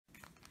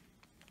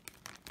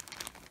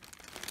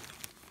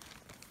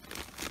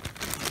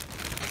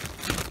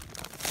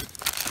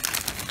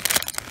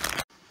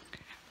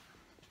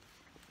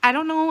I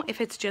don't know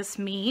if it's just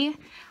me,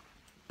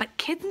 but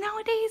kids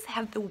nowadays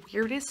have the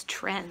weirdest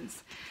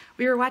trends.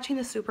 We were watching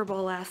the Super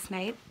Bowl last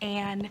night,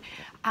 and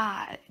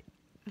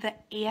the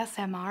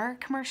ASMR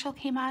commercial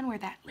came on where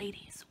that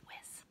lady's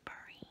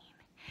whispering.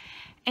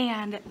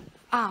 And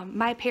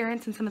my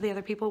parents and some of the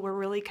other people were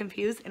really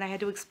confused, and I had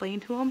to explain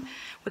to them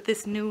what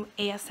this new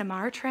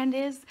ASMR trend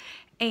is.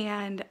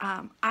 And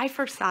I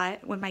first saw it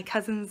when my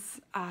cousin's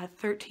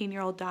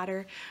 13-year-old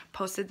daughter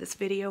posted this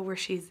video where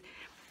she's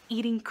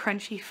eating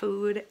crunchy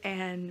food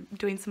and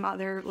doing some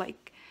other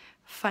like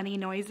funny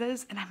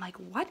noises, and I'm like,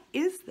 what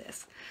is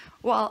this?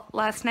 Well,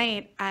 last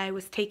night I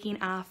was taking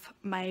off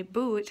my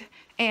boot,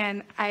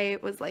 and I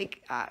was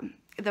like,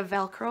 the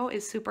Velcro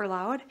is super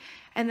loud,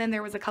 and then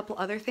there was a couple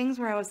other things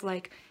where I was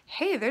like,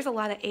 hey, there's a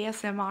lot of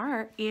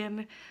ASMR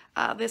in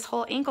this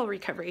whole ankle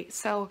recovery.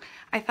 So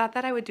I thought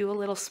that I would do a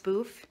little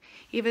spoof,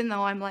 even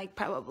though I'm like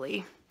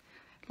probably,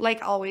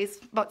 like always,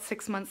 about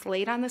 6 months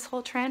late on this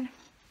whole trend,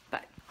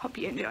 but hope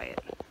you enjoy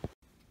it.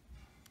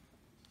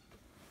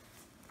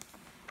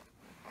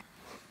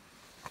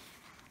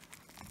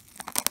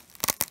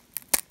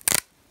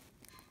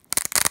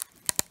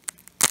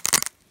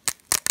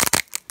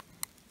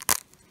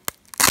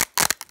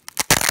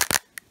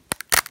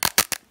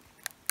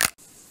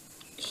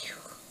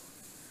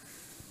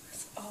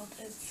 All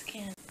dead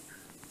skin.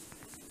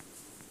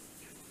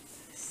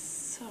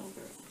 So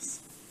gross.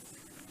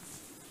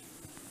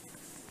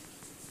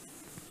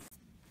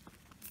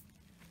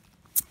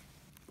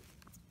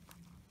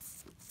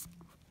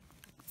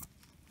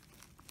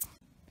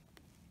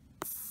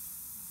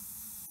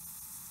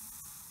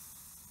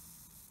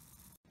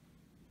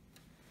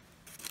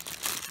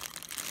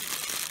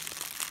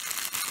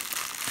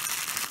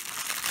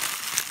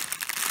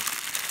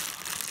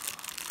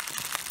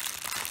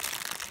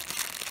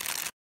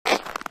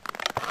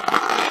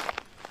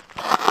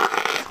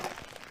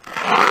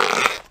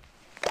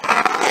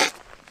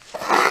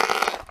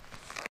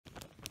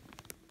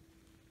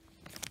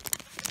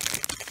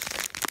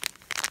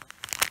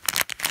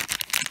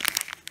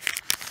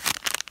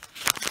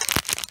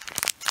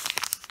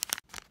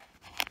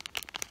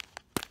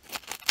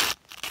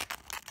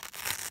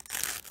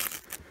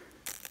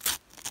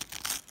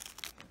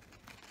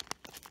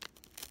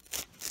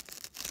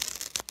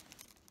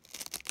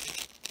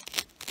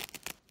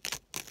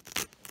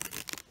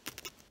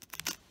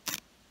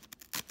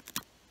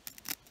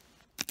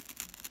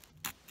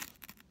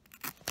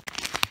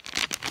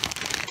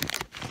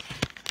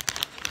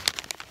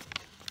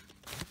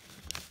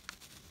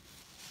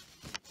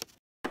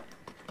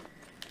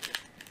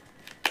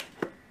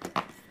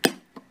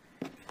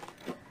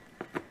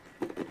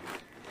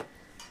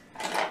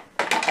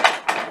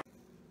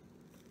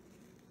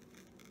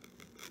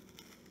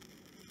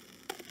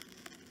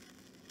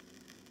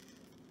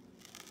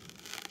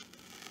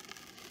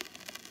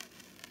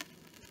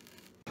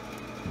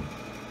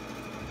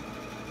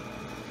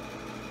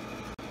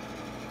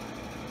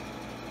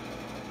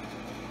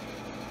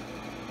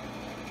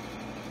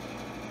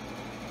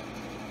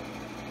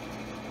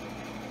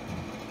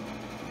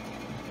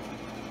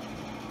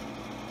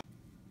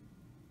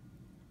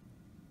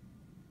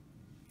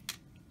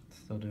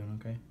 Still doing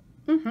okay?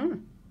 Mm-hmm.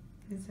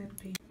 Is that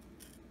big?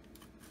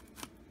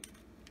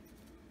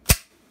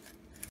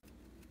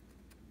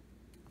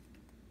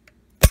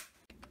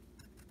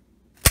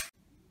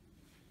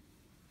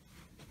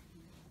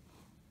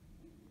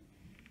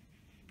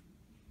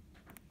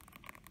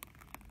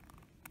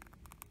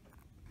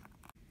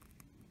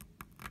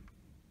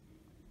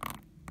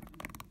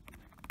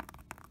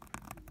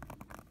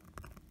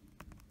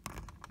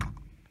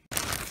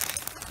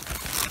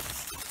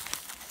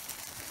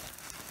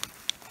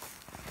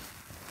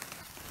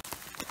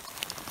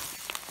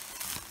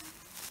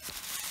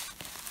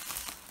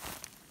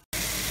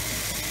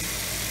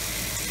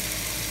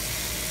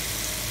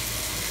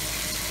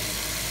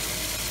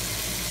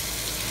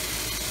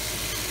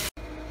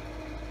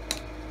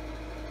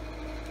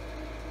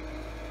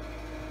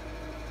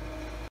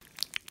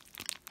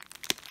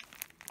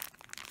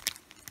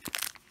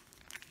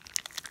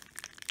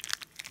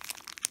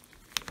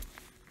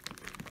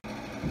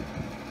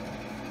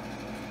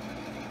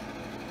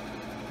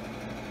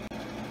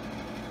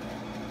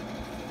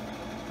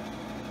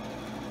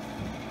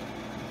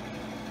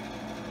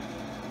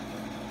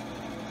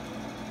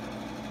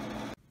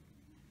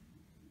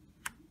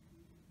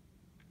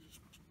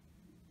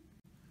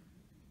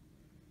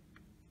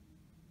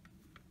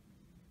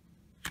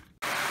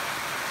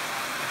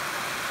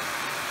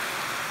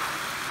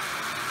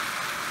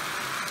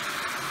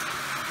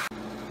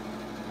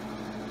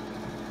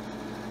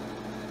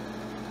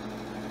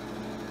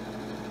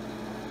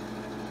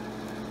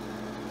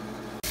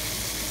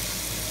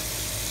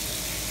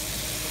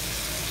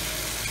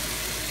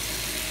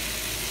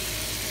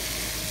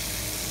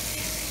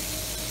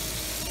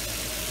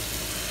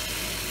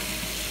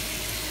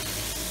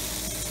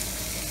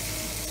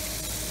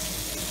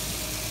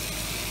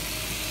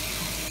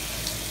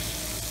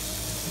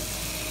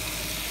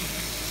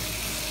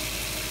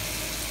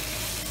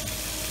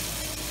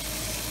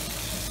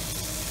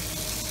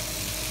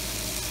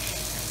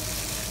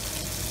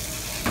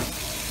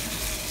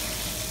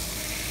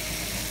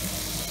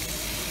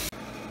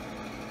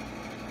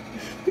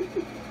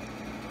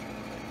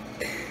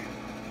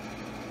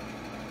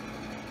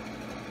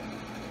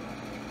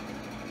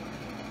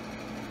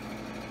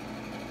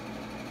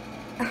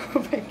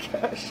 Oh my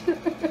gosh.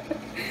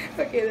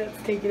 Okay,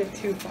 that's taking it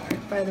too far.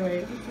 By the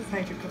way, this is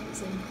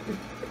hydrocortisone.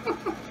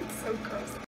 It's so gross.